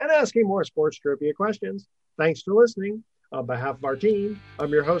perspective and asking more sports trivia questions. Thanks for listening. On behalf of our team,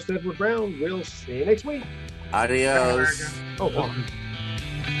 I'm your host, Edward Brown. We'll see you next week. Adios. Oh,